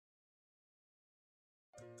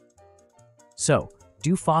So,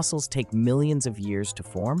 do fossils take millions of years to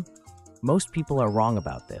form? Most people are wrong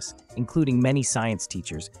about this, including many science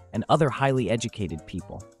teachers and other highly educated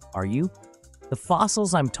people. Are you? The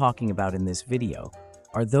fossils I'm talking about in this video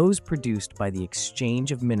are those produced by the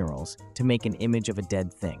exchange of minerals to make an image of a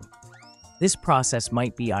dead thing. This process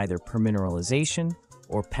might be either permineralization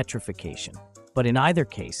or petrification. But in either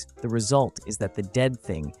case, the result is that the dead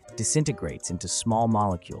thing disintegrates into small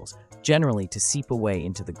molecules, generally to seep away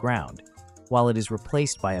into the ground, while it is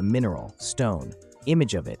replaced by a mineral, stone,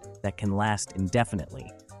 image of it that can last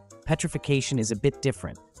indefinitely. Petrification is a bit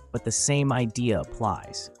different, but the same idea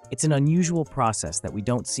applies. It's an unusual process that we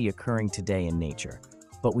don't see occurring today in nature,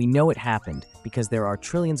 but we know it happened because there are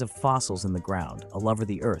trillions of fossils in the ground, all over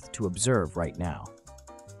the Earth, to observe right now.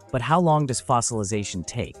 But how long does fossilization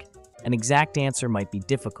take? An exact answer might be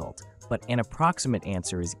difficult, but an approximate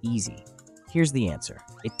answer is easy. Here's the answer.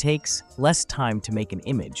 It takes less time to make an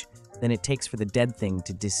image than it takes for the dead thing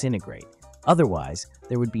to disintegrate. Otherwise,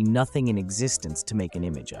 there would be nothing in existence to make an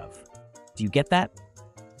image of. Do you get that?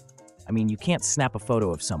 I mean, you can't snap a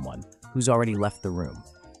photo of someone who's already left the room.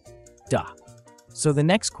 Duh. So the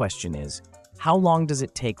next question is, how long does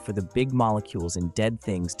it take for the big molecules in dead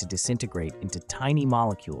things to disintegrate into tiny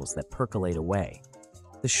molecules that percolate away?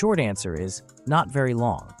 The short answer is not very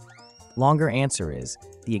long. Longer answer is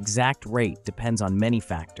the exact rate depends on many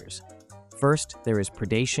factors. First, there is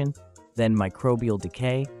predation, then microbial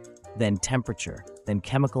decay, then temperature, then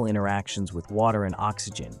chemical interactions with water and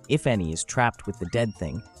oxygen, if any is trapped with the dead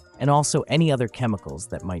thing, and also any other chemicals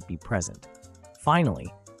that might be present.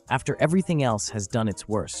 Finally, after everything else has done its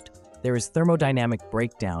worst, there is thermodynamic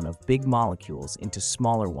breakdown of big molecules into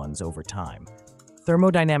smaller ones over time.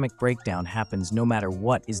 Thermodynamic breakdown happens no matter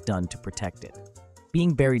what is done to protect it.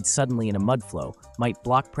 Being buried suddenly in a mudflow might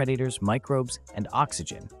block predators, microbes, and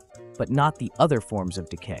oxygen, but not the other forms of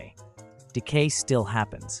decay. Decay still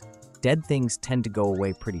happens. Dead things tend to go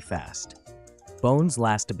away pretty fast. Bones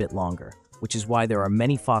last a bit longer, which is why there are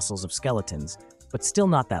many fossils of skeletons, but still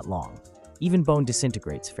not that long. Even bone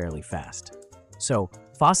disintegrates fairly fast. So,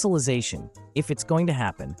 fossilization, if it's going to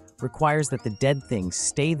happen, requires that the dead things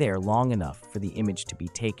stay there long enough for the image to be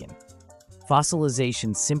taken.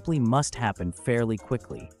 Fossilization simply must happen fairly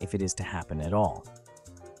quickly if it is to happen at all.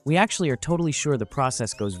 We actually are totally sure the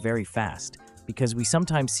process goes very fast, because we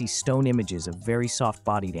sometimes see stone images of very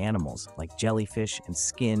soft-bodied animals like jellyfish and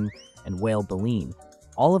skin and whale baleen.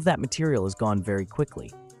 All of that material is gone very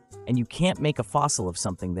quickly, and you can't make a fossil of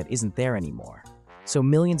something that isn't there anymore. So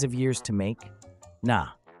millions of years to make? Nah,